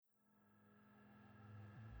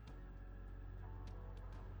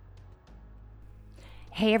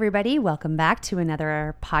Hey, everybody, welcome back to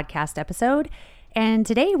another podcast episode. And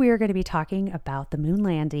today we are going to be talking about the moon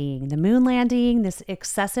landing. The moon landing, this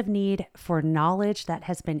excessive need for knowledge that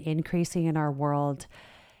has been increasing in our world,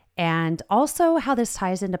 and also how this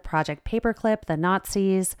ties into Project Paperclip, the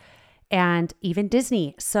Nazis, and even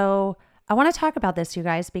Disney. So I want to talk about this, you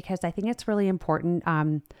guys, because I think it's really important.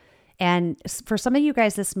 And for some of you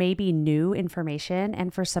guys, this may be new information.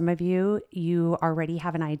 And for some of you, you already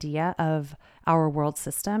have an idea of our world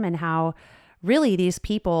system and how really these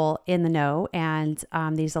people in the know and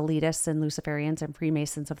these elitists and Luciferians and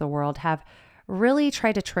Freemasons of the world have really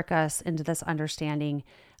tried to trick us into this understanding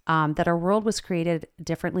that our world was created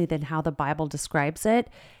differently than how the Bible describes it,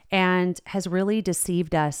 and has really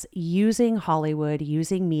deceived us using Hollywood,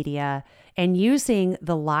 using media, and using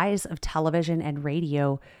the lies of television and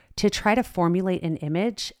radio to try to formulate an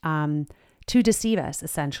image to deceive us,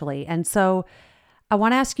 essentially. And so I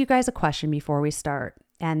want to ask you guys a question before we start.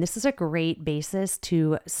 And this is a great basis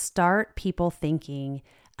to start people thinking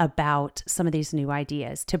about some of these new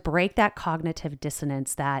ideas, to break that cognitive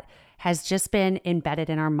dissonance that has just been embedded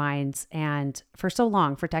in our minds and for so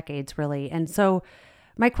long, for decades, really. And so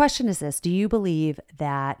my question is this: do you believe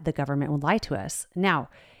that the government would lie to us? Now,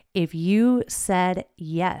 if you said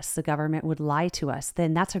yes, the government would lie to us,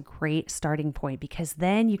 then that's a great starting point, because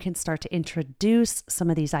then you can start to introduce some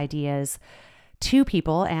of these ideas to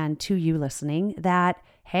people and to you listening that,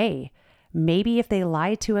 hey, maybe if they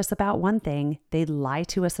lie to us about one thing, they lie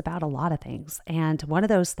to us about a lot of things. And one of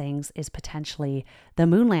those things is potentially the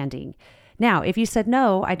moon landing. Now, if you said,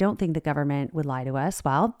 no, I don't think the government would lie to us,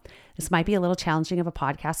 well, this might be a little challenging of a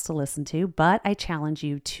podcast to listen to, but I challenge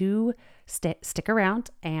you to stick around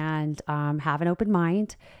and have an open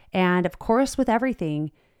mind. And of course, with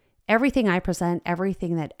everything I present,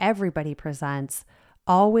 everything that everybody presents,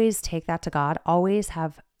 always take that to God. Always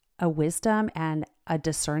have a wisdom and a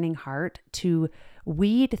discerning heart to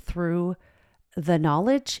weed through the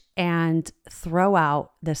knowledge and throw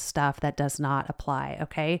out the stuff that does not apply.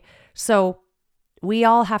 Okay. So we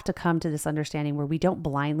all have to come to this understanding where we don't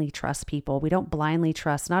blindly trust people. We don't blindly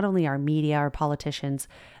trust not only our media, our politicians,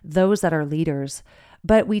 those that are leaders,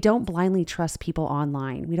 but we don't blindly trust people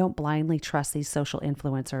online. We don't blindly trust these social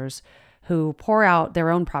influencers who pour out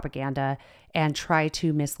their own propaganda and try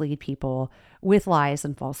to mislead people with lies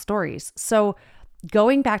and false stories. So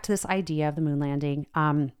going back to this idea of the moon landing,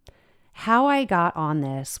 how I got on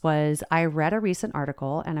this was I read a recent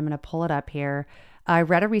article, and I'm going to pull it up here. I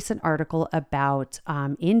read a recent article about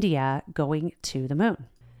India going to the moon.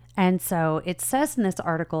 And so it says in this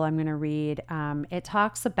article, I'm going to read, it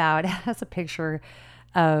talks about, it has a picture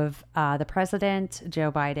of the president,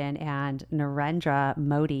 Joe Biden, and Narendra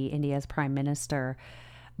Modi, India's prime minister.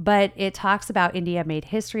 But it talks about India made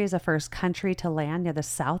history as the first country to land near the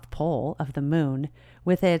South Pole of the moon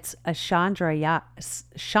with its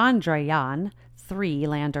Chandrayaan-3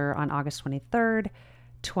 lander on August 23rd,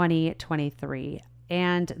 2023.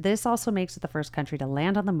 And this also makes it the first country to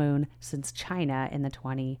land on the moon since China in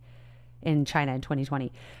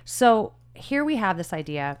 2020. So here we have this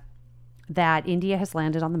idea that India has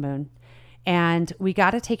landed on the moon, and we got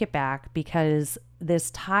to take it back because this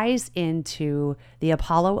ties into the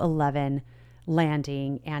Apollo 11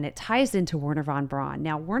 landing, and it ties into Wernher von Braun.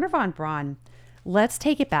 Now, Wernher von Braun, let's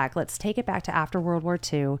take it back. Let's take it back to after World War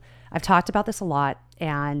II. I've talked about this a lot,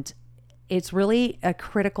 and it's really a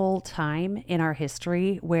critical time in our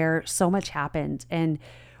history where so much happened. And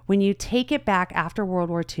when you take it back after World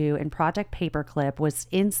War II and Project Paperclip was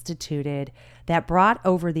instituted, that brought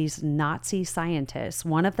over these Nazi scientists,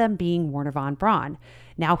 one of them being Wernher von Braun.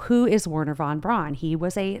 Now, who is Wernher von Braun? He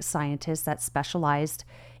was a scientist that specialized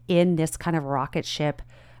in this kind of rocket ship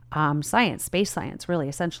science, space science, really,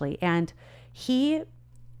 essentially. And he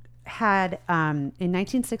had, in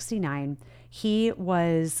 1969, he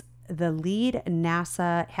was the lead led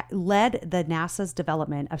the NASA's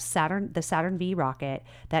development of the Saturn V rocket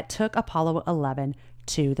that took Apollo 11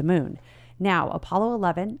 to the moon. Now, Apollo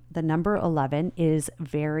 11, the number 11 is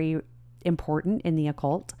very important in the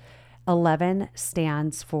occult. 11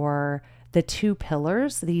 stands for the two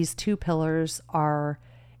pillars. These two pillars are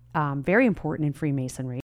very important in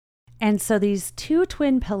Freemasonry. And so these two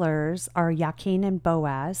twin pillars are Jachin and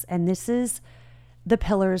Boaz, and this is the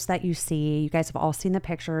pillars that you see. You guys have all seen the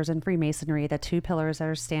pictures in Freemasonry, the two pillars that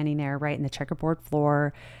are standing there right in the checkerboard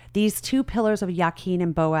floor. These two pillars of Jachin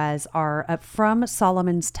and Boaz are from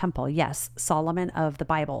Solomon's temple. Yes, Solomon of the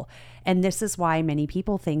Bible. And this is why many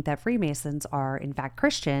people think that Freemasons are in fact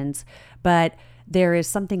Christians, but There is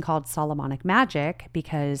something called Solomonic magic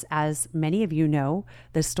because, as many of you know,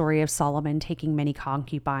 the story of Solomon taking many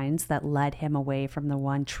concubines that led him away from the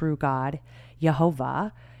one true God,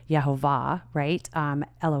 Jehovah, right?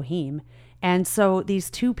 Elohim. And so these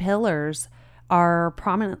two pillars are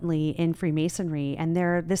prominently in Freemasonry, and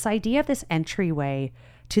they're this idea of this entryway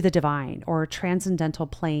to the divine or transcendental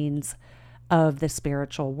planes of the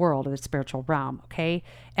spiritual world or the spiritual realm. Okay.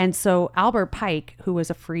 And so Albert Pike, who was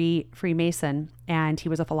a Freemason and he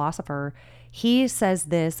was a philosopher, he says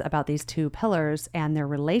this about these two pillars and their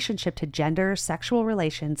relationship to gender, sexual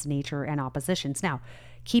relations, nature, and oppositions. Now,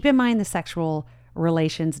 keep in mind the sexual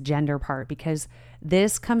relations gender part, because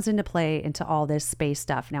this comes into play into all this space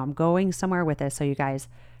stuff. Now, I'm going somewhere with this, so you guys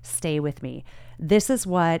stay with me. This is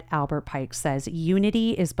what Albert Pike says.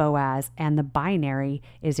 Unity is Boaz and the binary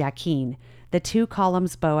is Yakin. The two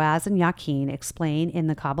columns Boaz and Yakin explain in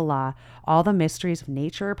the Kabbalah all the mysteries of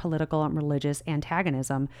nature, political, and religious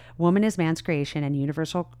antagonism. Woman is man's creation and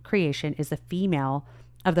universal creation is the female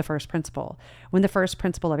of the first principle. When the first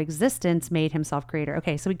principle of existence made himself creator.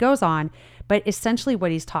 Okay, so he goes on, but essentially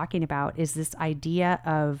what he's talking about is this idea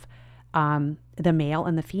of the male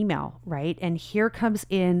and the female, right? And here comes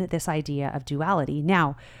in this idea of duality.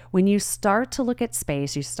 Now, when you start to look at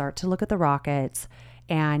space, you start to look at the rockets,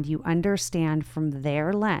 and you understand from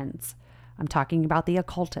their lens, I'm talking about the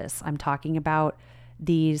occultists, I'm talking about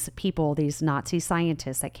these people, these Nazi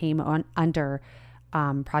scientists that came on under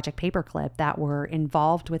Project Paperclip, that were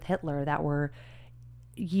involved with Hitler, that were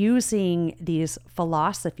using these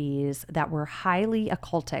philosophies that were highly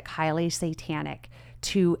occultic, highly satanic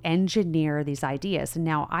to engineer these ideas. And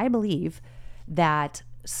now I believe that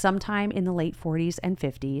sometime in the late 40s and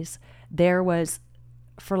 50s, there was,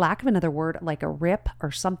 for lack of another word, like a rip or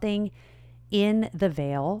something in the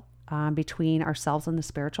veil between ourselves and the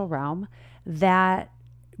spiritual realm that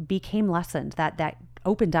became lessened, that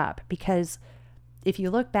opened up. Because if you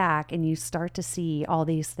look back and you start to see all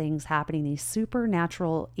these things happening, these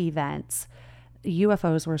supernatural events,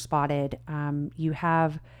 UFOs were spotted, you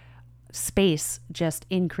have space just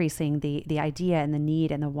increasing, the idea and the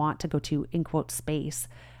need and the want to go to, in quote, space.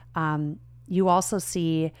 You also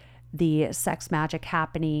see the sex magic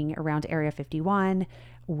happening around Area 51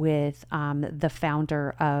 with the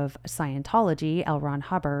founder of Scientology, L. Ron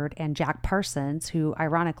Hubbard, and Jack Parsons, who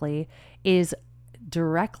ironically is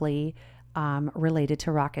directly related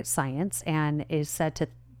to rocket science and is said to,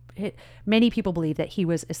 many people believe that he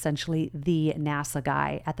was essentially the NASA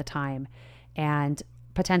guy at the time and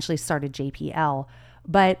potentially started JPL.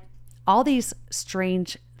 But all these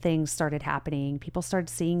strange things started happening. People started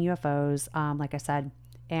seeing UFOs, like I said,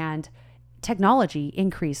 and technology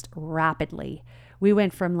increased rapidly. We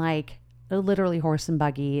went from like literally horse and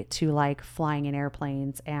buggy to like flying in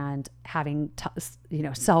airplanes and having,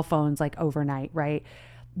 cell phones like overnight, right?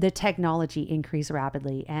 The technology increased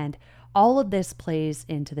rapidly. And all of this plays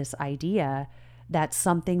into this idea that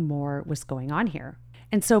something more was going on here.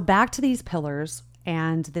 And so back to these pillars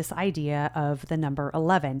and this idea of the number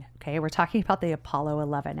 11. Okay, we're talking about the Apollo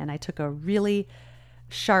 11, and I took a really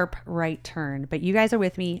sharp right turn, but you guys are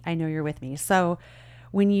with me. I know you're with me. So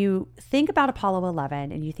when you think about Apollo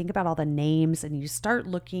 11 and you think about all the names and you start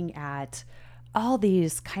looking at all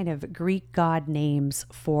these kind of Greek god names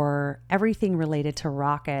for everything related to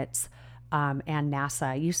rockets and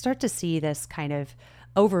NASA, you start to see this kind of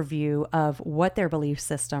overview of what their belief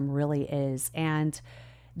system really is. And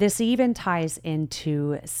this even ties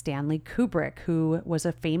into Stanley Kubrick, who was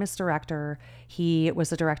a famous director. He was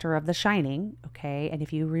the director of The Shining, okay? And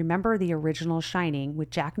if you remember the original Shining with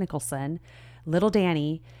Jack Nicholson, little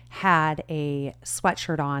Danny had a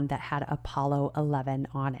sweatshirt on that had Apollo 11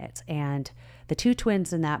 on it. And the two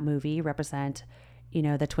twins in that movie represent,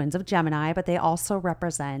 the twins of Gemini, but they also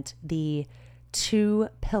represent the two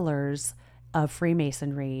pillars of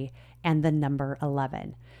Freemasonry and the number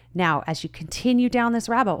 11. Now, as you continue down this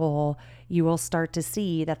rabbit hole, you will start to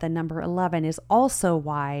see that the number 11 is also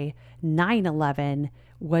why 9/11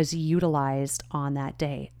 was utilized on that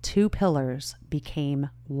day. Two pillars became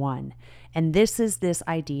one. And this is this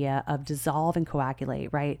idea of dissolve and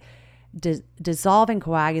coagulate, right? Dissolve and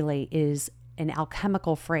coagulate is an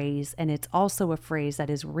alchemical phrase, and it's also a phrase that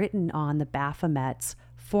is written on the Baphomet's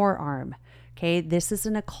forearm. Okay, this is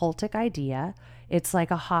an occultic idea. It's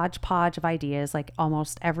like a hodgepodge of ideas, like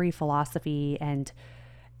almost every philosophy and,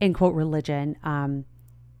 in quote, religion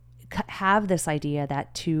have this idea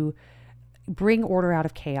that to bring order out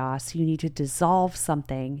of chaos, you need to dissolve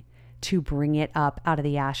something to bring it up out of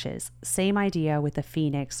the ashes. Same idea with the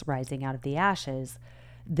phoenix rising out of the ashes.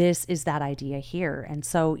 This is that idea here. And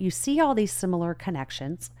so you see all these similar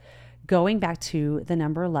connections going back to the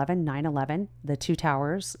number 11, 9/11, the two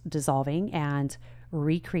towers dissolving and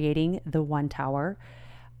recreating the one tower.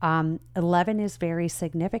 11 is very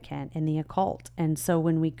significant in the occult. And so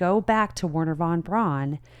when we go back to Wernher von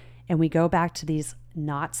Braun and we go back to these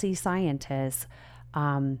Nazi scientists,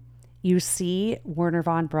 you see Wernher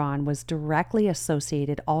von Braun was directly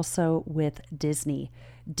associated also with Disney.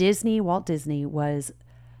 Walt Disney was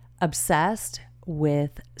obsessed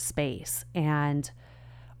with space, and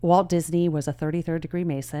Walt Disney was a 33rd degree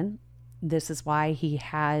Mason. This is why he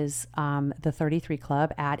has the 33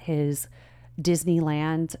 Club at his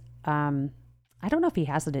Disneyland. I don't know if he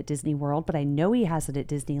has it at Disney World, but I know he has it at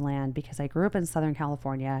Disneyland because I grew up in Southern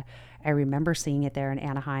California. I remember seeing it there in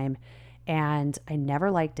Anaheim, and I never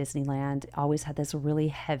liked Disneyland. Always had this really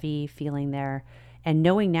heavy feeling there. And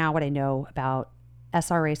knowing now what I know about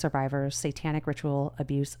SRA survivors, satanic ritual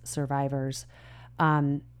abuse survivors,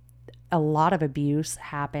 a lot of abuse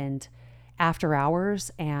happened after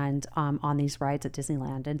hours and on these rides at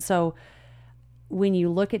Disneyland. And so when you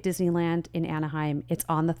look at Disneyland in Anaheim, it's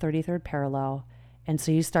on the 33rd parallel. And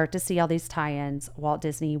so you start to see all these tie-ins. Walt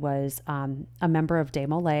Disney was a member of De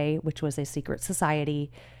Molay, which was a secret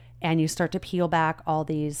society. And you start to peel back all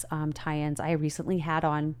these tie-ins. I recently had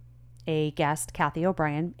on a guest, Kathy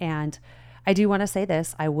O'Brien, and I do want to say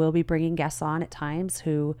this. I will be bringing guests on at times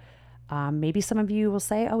who maybe some of you will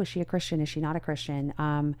say, oh, is she a Christian? Is she not a Christian?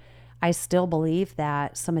 I still believe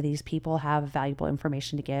that some of these people have valuable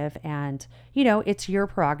information to give. And, you know, it's your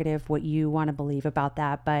prerogative what you want to believe about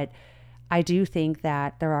that. But I do think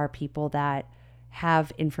that there are people that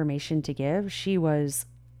have information to give. She was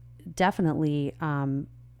definitely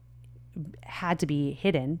had to be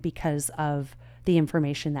hidden because of the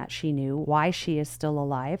information that she knew. Why she is still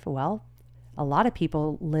alive? Well, a lot of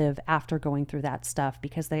people live after going through that stuff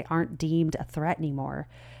because they aren't deemed a threat anymore.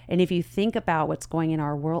 And if you think about what's going in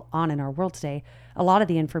our world today, a lot of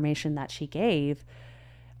the information that she gave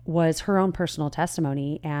was her own personal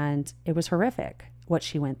testimony, and it was horrific what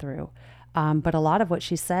she went through. But a lot of what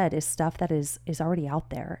she said is stuff that is already out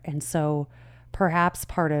there. And so perhaps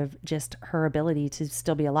part of just her ability to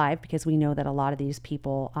still be alive, because we know that a lot of these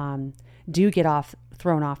people do get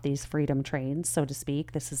thrown off these freedom trains, so to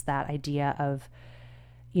speak. This is that idea of,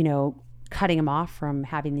 you know, cutting them off from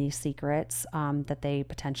having these secrets that they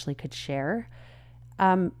potentially could share.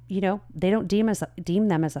 You know, they don't deem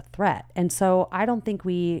them as a threat. And so I don't think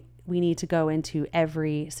we need to go into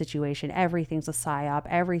every situation. Everything's a psyop.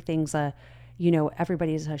 Everything's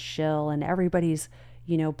everybody's a shill and everybody's,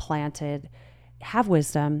 planted. Have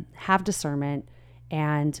wisdom, have discernment,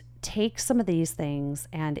 and take some of these things.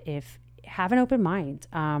 And have an open mind.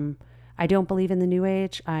 I don't believe in the New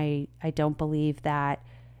Age. I don't believe that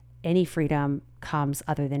any freedom comes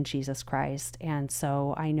other than Jesus Christ. And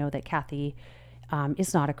so I know that Kathy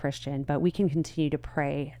is not a Christian, but we can continue to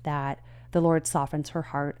pray that the Lord softens her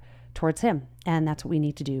heart towards him. And that's what we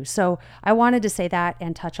need to do. So I wanted to say that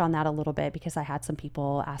and touch on that a little bit because I had some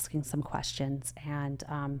people asking some questions. And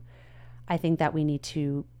I think that we need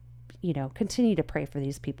to, continue to pray for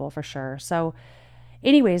these people for sure. So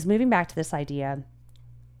anyways, moving back to this idea,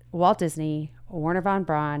 Walt Disney, Wernher von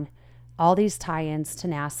Braun, all these tie-ins to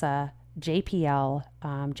NASA, JPL,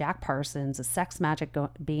 Jack Parsons, a sex magic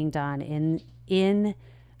being done in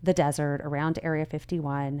the desert around Area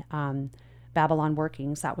 51, Babylon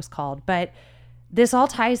Workings, that was called. But this all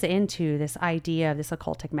ties into this idea of this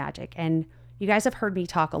occultic magic. And you guys have heard me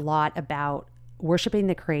talk a lot about worshiping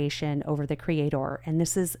the creation over the creator. And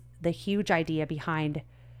this is the huge idea behind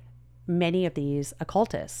many of these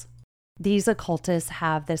occultists. These occultists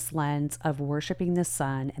have this lens of worshiping the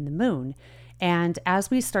sun and the moon. And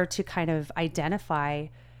as we start to kind of identify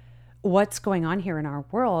what's going on here in our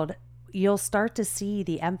world, you'll start to see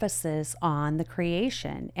the emphasis on the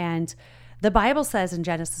creation. And the Bible says in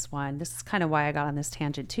Genesis 1, this is kind of why I got on this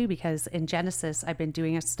tangent too, because in Genesis, I've been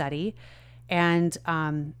doing a study and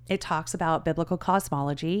it talks about biblical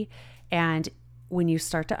cosmology. And when you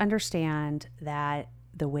start to understand that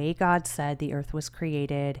the way God said the earth was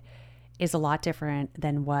created is a lot different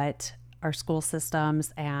than what our school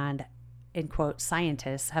systems and, in quote,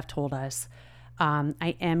 scientists have told us.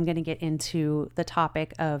 I am going to get into the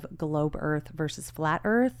topic of globe earth versus flat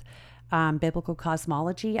earth, biblical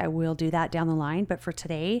cosmology. I will do that down the line. But for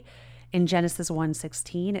today, in Genesis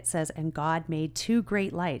 1:16, it says, "And God made two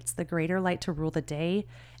great lights, the greater light to rule the day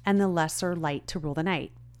and the lesser light to rule the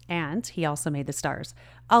night. And he also made the stars."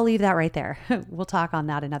 I'll leave that right there. We'll talk on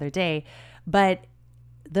that another day. But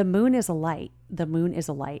the moon is a light. The moon is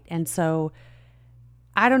a light. And so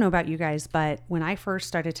I don't know about you guys, but when I first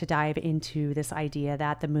started to dive into this idea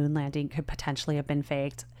that the moon landing could potentially have been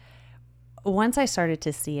faked, once I started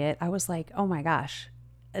to see it, I was like, oh my gosh,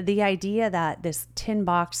 the idea that this tin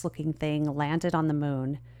box looking thing landed on the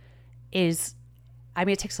moon is, I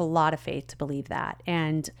mean, it takes a lot of faith to believe that.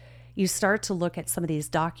 And you start to look at some of these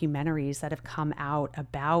documentaries that have come out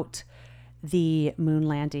about the moon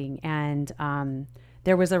landing. And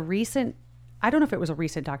there was a recent, I don't know if it was a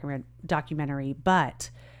recent documentary, but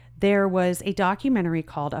there was a documentary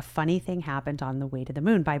called A Funny Thing Happened on the Way to the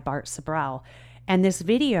Moon by Bart Sibrel. And this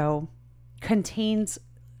video contains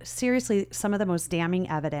seriously some of the most damning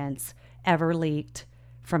evidence ever leaked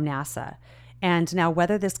from NASA. And now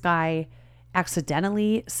whether this guy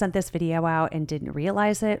accidentally sent this video out and didn't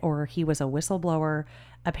realize it, or he was a whistleblower,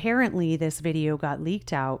 apparently this video got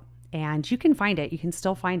leaked out, and you can find it. You can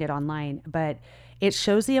still find it online, but it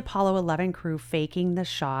shows the Apollo 11 crew faking the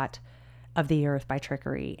shot of the Earth by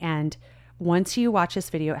trickery. And once you watch this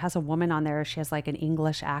video, it has a woman on there. She has like an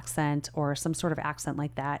English accent or some sort of accent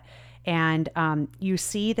like that. And you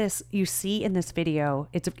see in this video,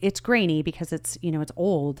 it's grainy because it's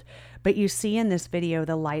old, but you see in this video,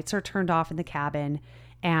 the lights are turned off in the cabin,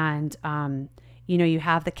 and you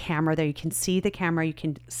have the camera there. You can see the camera. You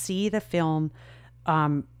can see the film,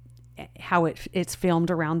 how it's filmed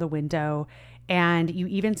around the window. And you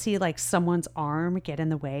even see like someone's arm get in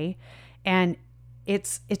the way. And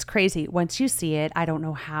it's crazy. Once you see it, I don't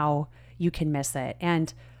know how you can miss it.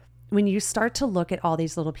 And when you start to look at all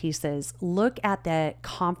these little pieces, look at the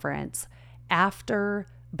conference after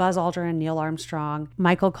Buzz Aldrin, Neil Armstrong,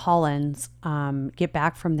 Michael Collins get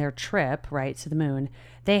back from their trip, right, to the moon.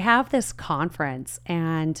 They have this conference,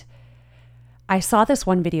 and I saw this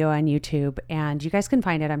one video on YouTube, and you guys can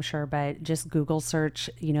find it, I'm sure, but just Google search,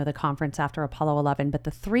 the conference after Apollo 11. But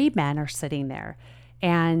the three men are sitting there,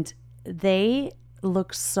 and they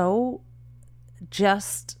look so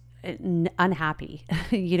just unhappy,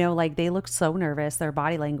 like they look so nervous. Their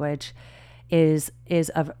body language is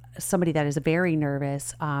of somebody that is very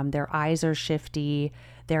nervous. Their eyes are shifty.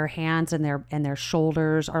 Their hands and their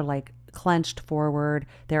shoulders are like clenched forward.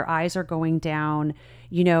 Their eyes are going down.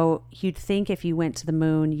 You'd think if you went to the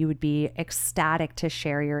moon, you would be ecstatic to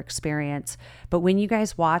share your experience. But when you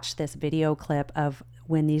guys watch this video clip of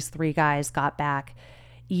when these three guys got back,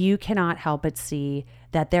 you cannot help but see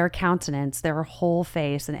that their countenance, their whole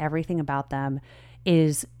face and everything about them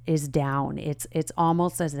is down. It's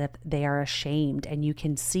almost as if they are ashamed, and you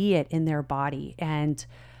can see it in their body. And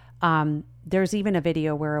there's even a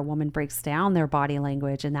video where a woman breaks down their body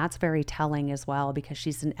language, and that's very telling as well, because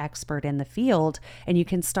she's an expert in the field, and you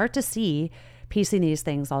can start to see piecing these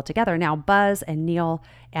things all together. Now, Buzz and Neil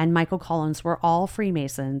and Michael Collins were all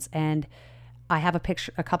Freemasons, and I have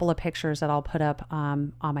a couple of pictures that I'll put up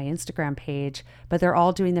on my Instagram page, but they're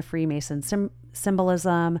all doing the Freemason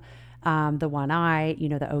symbolism, the one eye,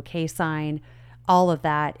 the OK sign. All of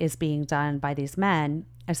that is being done by these men,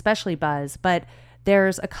 especially Buzz. But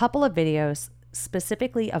there's a couple of videos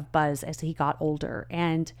specifically of Buzz as he got older.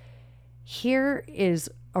 And here is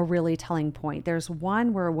a really telling point. There's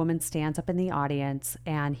one where a woman stands up in the audience,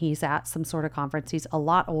 and he's at some sort of conference. He's a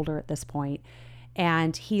lot older at this point.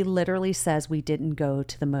 And he literally says, "We didn't go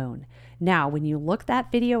to the moon." Now, when you look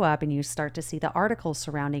that video up and you start to see the articles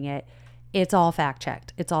surrounding it, it's all fact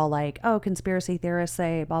checked. It's all like, oh, conspiracy theorists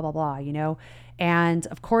say blah, blah, blah, And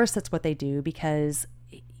of course, that's what they do, because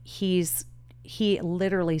he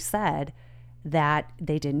literally said that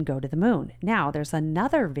they didn't go to the moon. Now, there's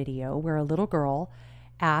another video where a little girl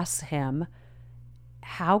asks him,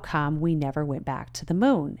 how come we never went back to the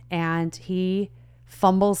moon? And he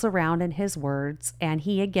fumbles around in his words, and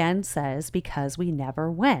he again says, because we never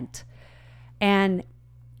went. And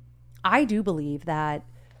I do believe that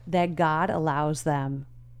God allows them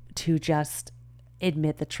to just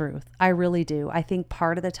admit the truth. I really do. I think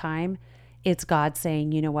part of the time it's God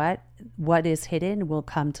saying, you know what is hidden will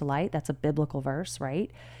come to light. That's a biblical verse, right?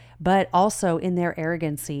 But also in their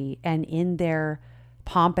arrogancy and in their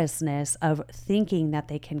pompousness of thinking that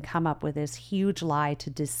they can come up with this huge lie to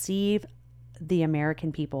deceive the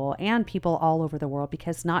American people and people all over the world,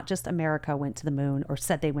 because not just America went to the moon or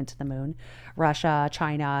said they went to the moon, Russia,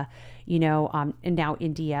 China, and now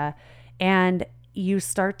India. And you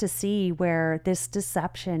start to see where this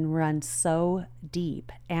deception runs so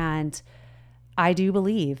deep. And I do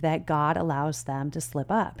believe that God allows them to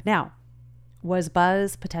slip up. Now, was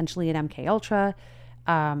Buzz potentially an MK Ultra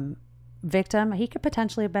victim? He could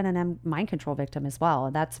potentially have been an mind control victim as well.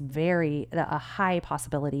 And that's a high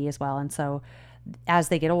possibility as well. And so as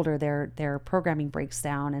they get older, their programming breaks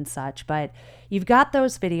down and such. But you've got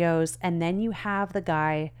those videos, and then you have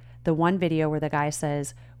the one video where the guy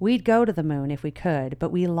says, we'd go to the moon if we could,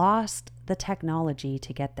 but we lost the technology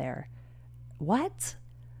to get there. What?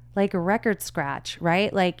 like a record scratch,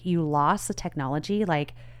 right? Like you lost the technology,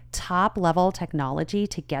 like top level technology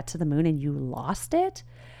to get to the moon and you lost it.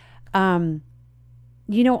 Um,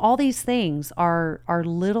 all these things are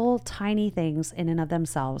little tiny things in and of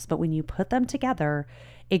themselves, but when you put them together,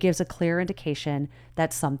 it gives a clear indication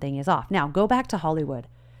that something is off. Now, go back to Hollywood.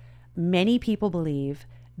 Many people believe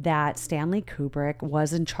that Stanley Kubrick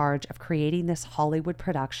was in charge of creating this Hollywood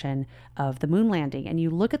production of the moon landing. And you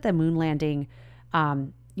look at the moon landing,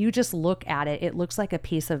 you just look at it, it looks like a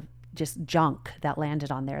piece of just junk that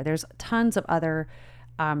landed on there. There's tons of other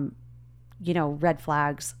red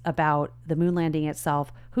flags about the moon landing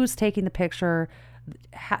itself. Who's taking the picture?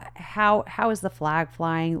 How is the flag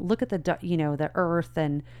flying? Look at the earth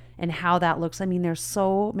and how that looks. I mean, there's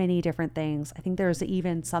so many different things. I think there's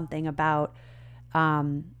even something about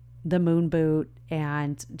the moon boot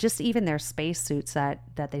and just even their spacesuits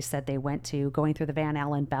that they said they went to, going through the Van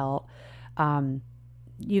Allen belt.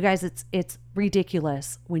 You guys, it's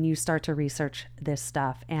ridiculous when you start to research this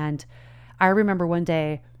stuff. And I remember one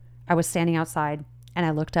day I was standing outside and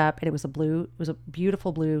I looked up and it was a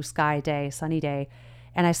beautiful blue sky day, sunny day.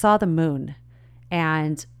 And I saw the moon,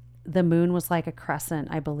 and the moon was like a crescent,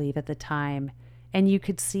 I believe at the time. And you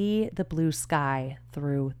could see the blue sky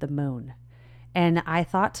through the moon. And I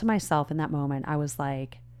thought to myself in that moment, I was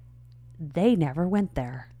like, they never went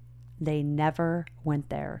there. They never went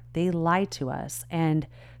there. They lied to us. And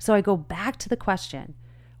so I go back to the question,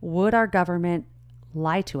 would our government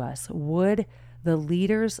lie to us? Would the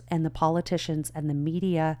leaders and the politicians and the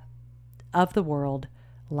media of the world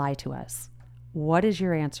lie to us? What is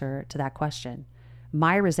your answer to that question?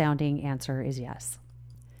 My resounding answer is yes.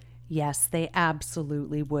 Yes, they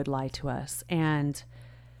absolutely would lie to us. And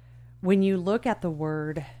when you look at the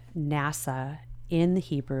word NASA in the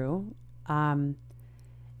Hebrew,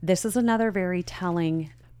 this is another very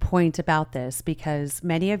telling point about this, because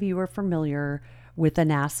many of you are familiar with the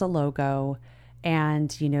NASA logo.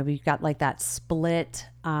 And, we've got like that split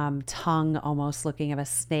tongue almost looking of a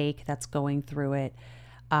snake that's going through it,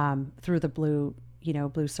 through the blue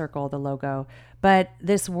circle, the logo. But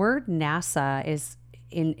this word NASA is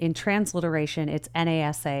in transliteration, it's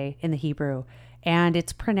NASA in the Hebrew, and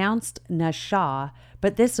it's pronounced nasha.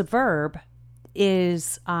 But this verb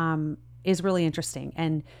is really interesting.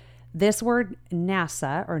 And this word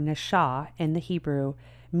NASA or nasha in the Hebrew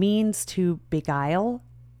means to beguile,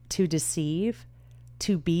 to deceive,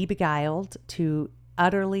 to be beguiled, to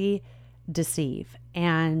utterly deceive.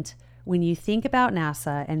 And when you think about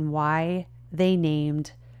NASA and why they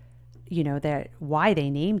named, why they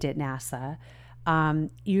named it NASA,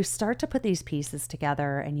 you start to put these pieces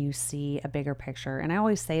together and you see a bigger picture. And I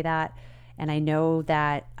always say that, and I know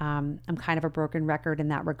that I'm kind of a broken record in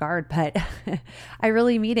that regard, but I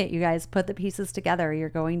really mean it. You guys put the pieces together. You're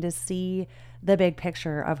going to see the big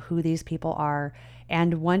picture of who these people are.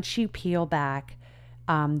 And once you peel back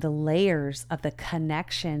the layers of the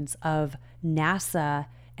connections of NASA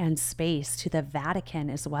and space to the Vatican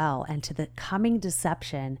as well, and to the coming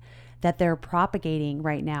deception that they're propagating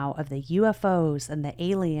right now of the UFOs and the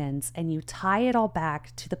aliens, and you tie it all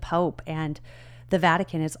back to the Pope and the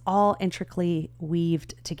Vatican, is all intricately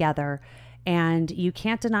weaved together, and you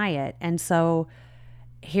can't deny it. And so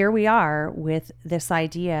here we are with this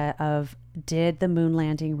idea of, did the moon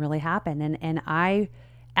landing really happen? And I,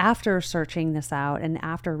 after searching this out and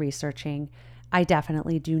after researching, I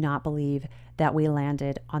definitely do not believe that we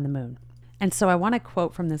landed on the moon. And so I want to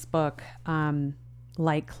quote from this book,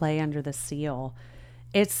 Like Clay Under the Seal.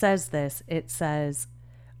 It says this, it says,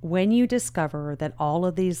 when you discover that all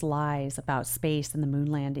of these lies about space and the moon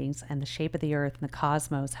landings and the shape of the earth and the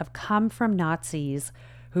cosmos have come from Nazis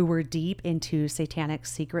who were deep into satanic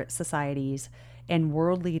secret societies and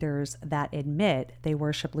world leaders that admit they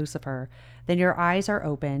worship Lucifer, then your eyes are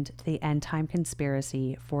opened to the end time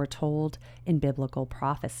conspiracy foretold in biblical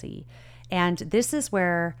prophecy. And this is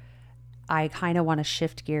where I kind of want to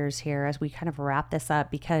shift gears here as we kind of wrap this up,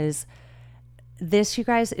 because this, you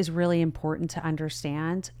guys, is really important to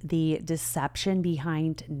understand the deception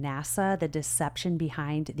behind NASA, the deception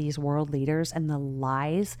behind these world leaders, and the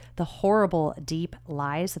lies, the horrible, deep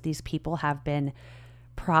lies that these people have been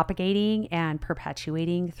propagating and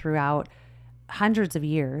perpetuating throughout hundreds of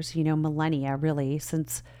years, millennia, really,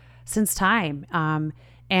 since time,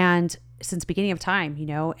 and since beginning of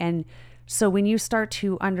time, and so when you start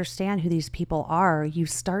to understand who these people are, you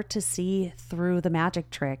start to see through the magic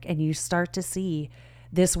trick, and you start to see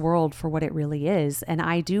this world for what it really is. And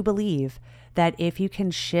I do believe that if you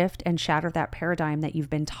can shift and shatter that paradigm that you've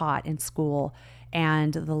been taught in school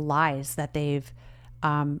and the lies that they've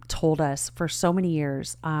told us for so many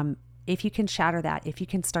years, if you can shatter that, if you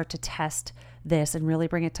can start to test this and really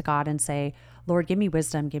bring it to God and say, Lord, give me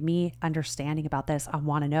wisdom, give me understanding about this. I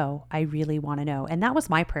want to know. I really want to know. And that was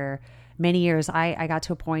my prayer many years. I got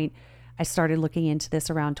to a point, I started looking into this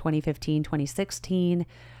around 2015, 2016,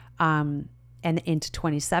 and into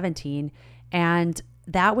 2017. And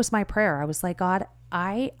that was my prayer. I was like, God,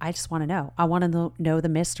 I just want to know. I want to know the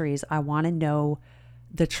mysteries. I want to know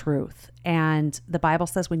the truth. And the Bible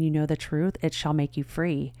says when you know the truth, it shall make you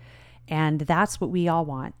free. And that's what we all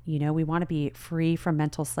want. You know, we want to be free from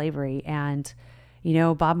mental slavery. And, you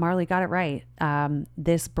know, Bob Marley got it right.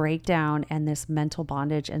 This breakdown and this mental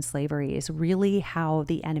bondage and slavery is really how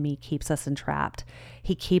the enemy keeps us entrapped.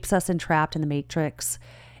 He keeps us entrapped in the matrix,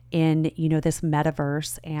 in, you know, this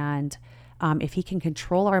metaverse. And if he can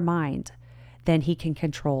control our mind, then he can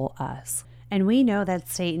control us. And we know that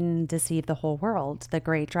Satan deceived the whole world, the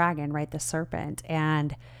great dragon, right? The serpent.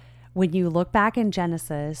 And when you look back in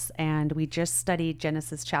Genesis, and we just studied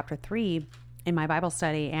Genesis chapter 3 in my Bible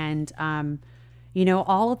study, and, you know,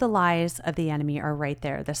 all of the lies of the enemy are right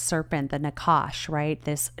there. The serpent, the Nakash, right?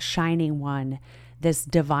 This shining one, this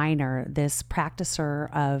diviner, this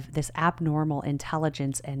practicer of this abnormal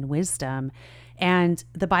intelligence and wisdom. And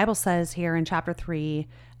the Bible says here in chapter 3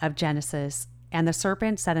 of Genesis, and the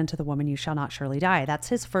serpent said unto the woman, you shall not surely die. That's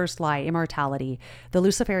his first lie, immortality. The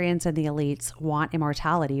Luciferians and the elites want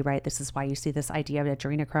immortality, right? This is why you see this idea of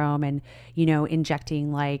adrenochrome and, you know,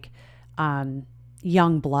 injecting like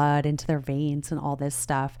young blood into their veins and all this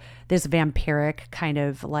stuff, this vampiric kind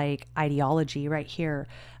of like ideology right here.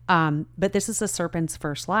 But this is the serpent's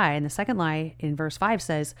first lie. And the second lie in verse 5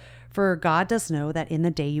 says, for God does know that in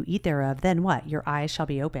the day you eat thereof, then what? Your eyes shall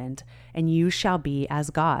be opened, and you shall be as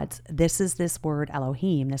gods. This is this word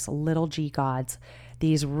Elohim, this little g gods,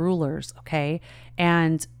 these rulers, okay?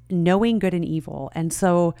 And knowing good and evil. And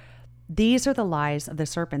so these are the lies of the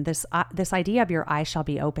serpent. This idea of your eyes shall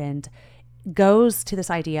be opened goes to this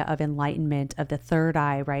idea of enlightenment, of the third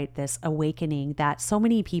eye, right? This awakening that so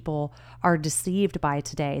many people are deceived by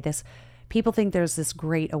today. This people think there's this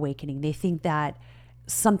great awakening. They think that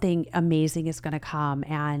something amazing is going to come.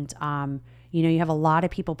 And, you know, you have a lot of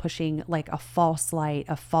people pushing like a false light,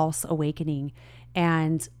 a false awakening.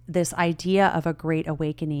 And this idea of a great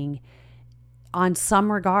awakening, on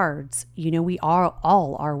some regards, you know, we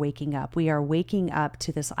all are waking up. We are waking up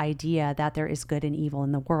to this idea that there is good and evil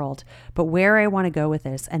in the world. But where I want to go with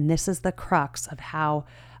this, and this is the crux of how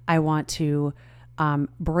I want to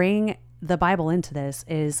bring the Bible into this,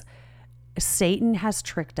 is Satan has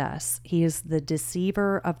tricked us. He is the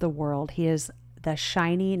deceiver of the world. He is the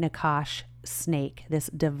shiny Nakash snake, this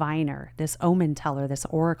diviner, this omen teller, this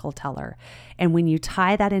oracle teller. And when you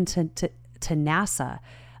tie that into NASA,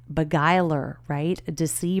 beguiler, right? A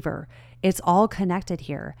deceiver. It's all connected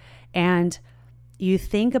here. And you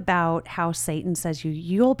think about how Satan says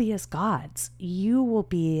you'll be as gods. You will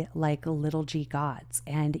be like little g gods,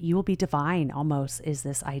 and you will be divine almost, is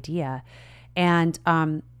this idea. And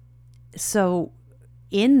so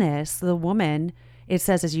in this, the woman, it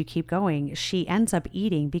says, as you keep going, she ends up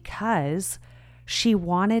eating because she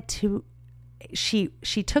wanted to, she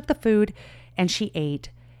took the food and she ate,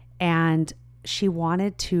 and she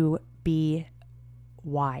wanted to be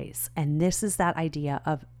wise. And this is that idea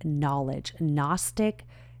of knowledge, Gnostic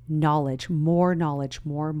knowledge,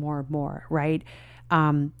 more, right?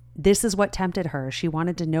 This is what tempted her. She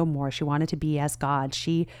wanted to know more. She wanted to be as God.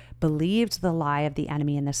 She believed the lie of the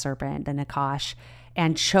enemy and the serpent, the Nakash,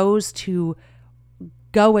 and chose to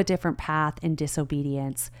go a different path in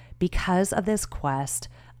disobedience because of this quest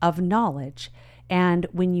of knowledge. And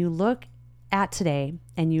when you look at today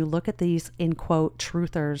and you look at these, in quote,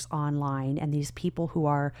 truthers online, and these people who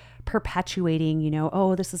are perpetuating, you know,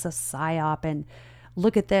 oh, this is a psyop, and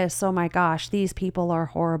look at this, oh my gosh, these people are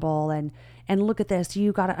horrible, and look at this,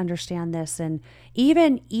 you got to understand this, and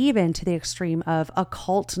even to the extreme of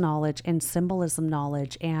occult knowledge and symbolism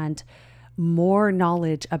knowledge and more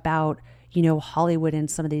knowledge about, you know, Hollywood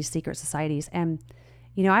and some of these secret societies. And,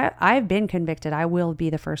 you know, I've been convicted. I will be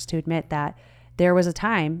the first to admit that there was a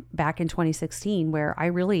time back in 2016 where I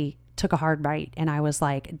really took a hard bite, and I was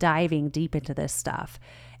like diving deep into this stuff.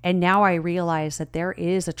 And now I realize that there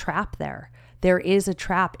is a trap there. There is a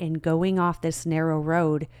trap in going off this narrow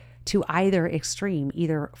road to either extreme,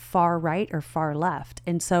 either far right or far left.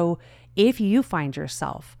 And so if you find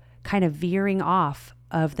yourself kind of veering off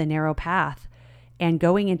of the narrow path and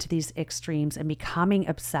going into these extremes and becoming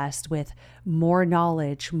obsessed with more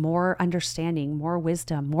knowledge, more understanding, more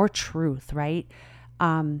wisdom, more truth, right?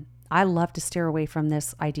 I love to steer away from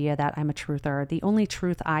this idea that I'm a truther. The only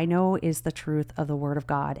truth I know is the truth of the Word of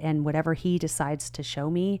God, and whatever He decides to show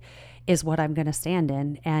me is what I'm going to stand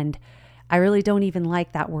in. And I really don't even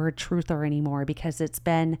like that word truther anymore because it's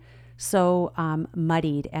been so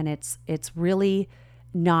muddied, and it's really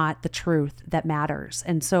not the truth that matters.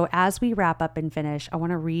 And so as we wrap up and finish, I want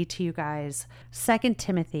to read to you guys 2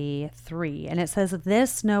 Timothy 3. And it says,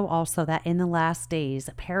 "This know also that in the last days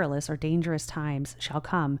perilous or dangerous times shall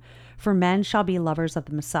come. For men shall be lovers of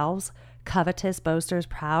themselves, covetous, boasters,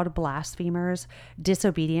 proud, blasphemers,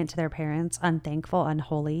 disobedient to their parents, unthankful,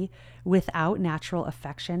 unholy, without natural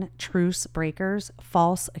affection, truce breakers,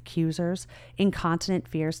 false accusers, incontinent,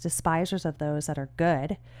 fierce, despisers of those that are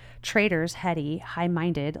good, traitors, heady,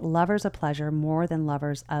 high-minded, lovers of pleasure more than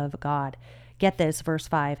lovers of God." Get this, verse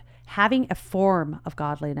 5, "having a form of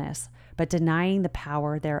godliness, but denying the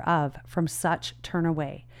power thereof. From such turn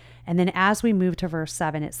away." And then as we move to verse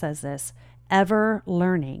 7, it says this, "ever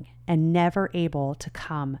learning and never able to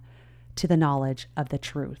come to the knowledge of the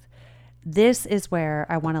truth." This is where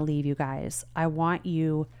I want to leave you guys. I want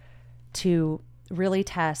you to really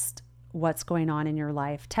test what's going on in your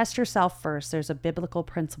life. Test yourself first. There's a biblical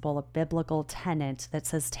principle, a biblical tenet that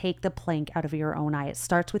says, take the plank out of your own eye. It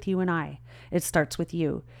starts with you and I. It starts with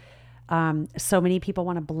you. So many people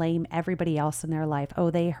want to blame everybody else in their life.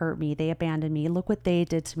 Oh, they hurt me. They abandoned me. Look what they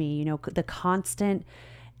did to me. You know, the constant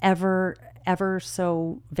ever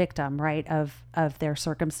so victim, right, of their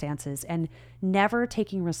circumstances, and never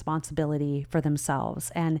taking responsibility for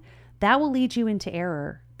themselves. And that will lead you into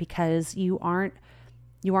error because you aren't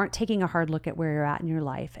taking a hard look at where you're at in your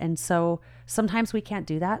life. And so sometimes we can't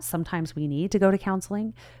do that. Sometimes we need to go to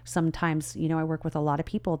counseling. Sometimes, you know, I work with a lot of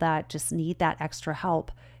people that just need that extra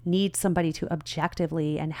help, need somebody to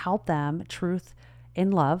objectively and help them, truth in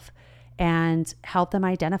love, and help them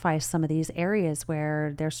identify some of these areas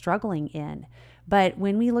where they're struggling in. But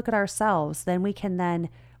when we look at ourselves, then we can then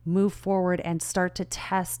move forward and start to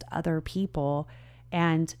test other people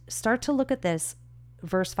and start to look at this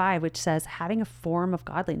verse 5, which says, having a form of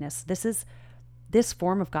godliness. This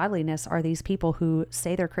form of godliness are these people who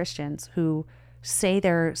say they're Christians, who say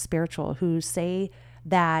they're spiritual, who say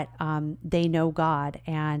that they know God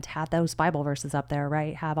and have those Bible verses up there,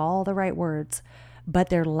 right? Have all the right words, but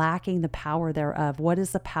they're lacking the power thereof. What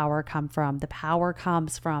does the power come from? The power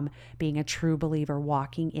comes from being a true believer,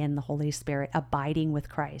 walking in the Holy Spirit, abiding with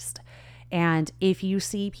Christ. And if you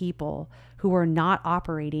see people who are not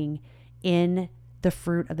operating in the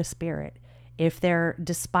fruit of the Spirit, if they're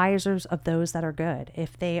despisers of those that are good,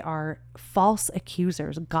 if they are false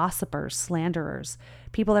accusers, gossipers, slanderers,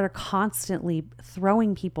 people that are constantly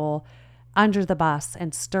throwing people under the bus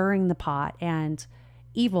and stirring the pot and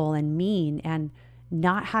evil and mean and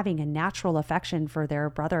not having a natural affection for their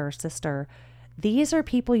brother or sister, these are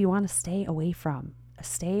people you want to stay away from.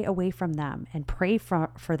 Stay away from them and pray for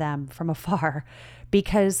them from afar,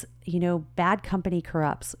 because, you know, bad company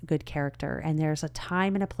corrupts good character. And there's a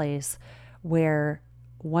time and a place where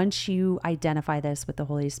once you identify this with the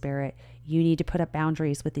Holy Spirit, you need to put up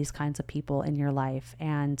boundaries with these kinds of people in your life.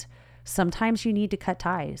 And sometimes you need to cut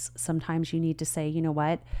ties. Sometimes you need to say, you know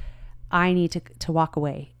what, I need to walk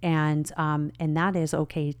away. And that is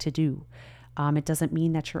okay to do. It doesn't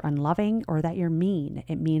mean that you're unloving or that you're mean.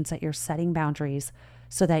 It means that you're setting boundaries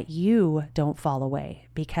so that you don't fall away,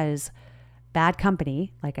 because bad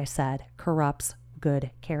company, like I said, corrupts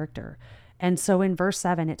good character. And so in verse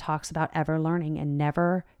 7, it talks about ever learning and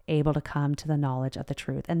never able to come to the knowledge of the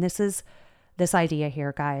truth. And this is this idea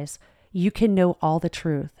here, guys. You can know all the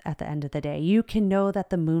truth at the end of the day. You can know that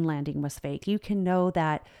the moon landing was fake. You can know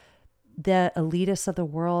that the elitists of the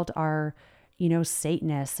world are, you know,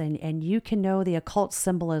 Satanists, and you can know the occult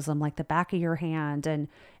symbolism like the back of your hand and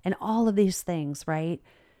all of these things, right?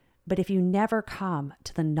 But if you never come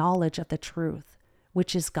to the knowledge of the truth,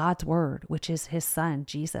 which is God's word, which is his son,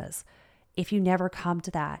 Jesus, if you never come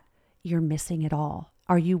to that, you're missing it all.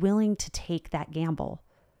 Are you willing to take that gamble?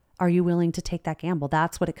 Are you willing to take that gamble?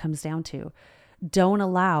 That's what it comes down to. Don't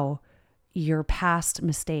allow your past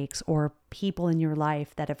mistakes or people in your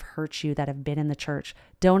life that have hurt you, that have been in the church,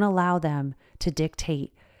 don't allow them to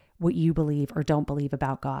dictate what you believe or don't believe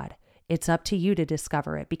about God. It's up to you to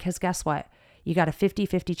discover it, because guess what? You got a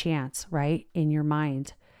 50-50 chance, right, in your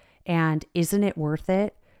mind. And isn't it worth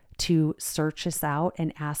it to search this out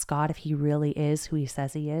and ask God if he really is who he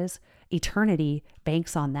says he is? Eternity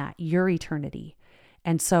banks on that, your eternity.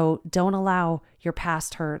 And so don't allow your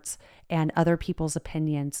past hurts and other people's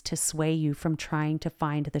opinions to sway you from trying to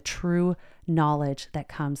find the true knowledge that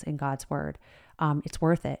comes in God's word. It's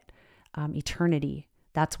worth it. Eternity,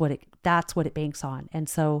 that's what it banks on. And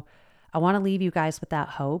so I want to leave you guys with that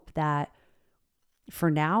hope that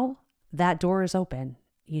for now, that door is open.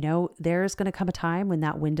 There's going to come a time when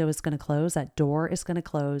that window is going to close, that door is going to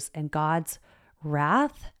close, and God's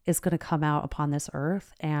wrath is going to come out upon this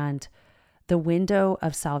earth, and the window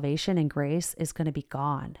of salvation and grace is going to be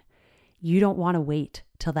gone. You don't want to wait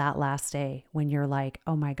till that last day when you're like,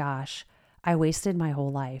 oh my gosh, I wasted my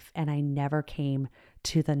whole life and I never came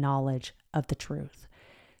to the knowledge of the truth.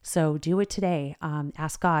 So do it today.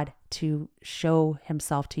 Ask God to show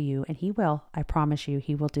himself to you, and he will. I promise you,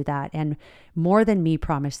 he will do that. And more than me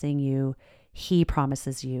promising you, he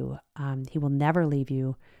promises you. He will never leave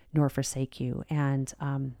you nor forsake you. And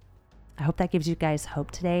I hope that gives you guys hope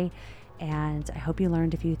today. And I hope you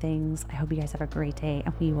learned a few things. I hope you guys have a great day,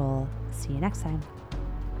 and we will see you next time.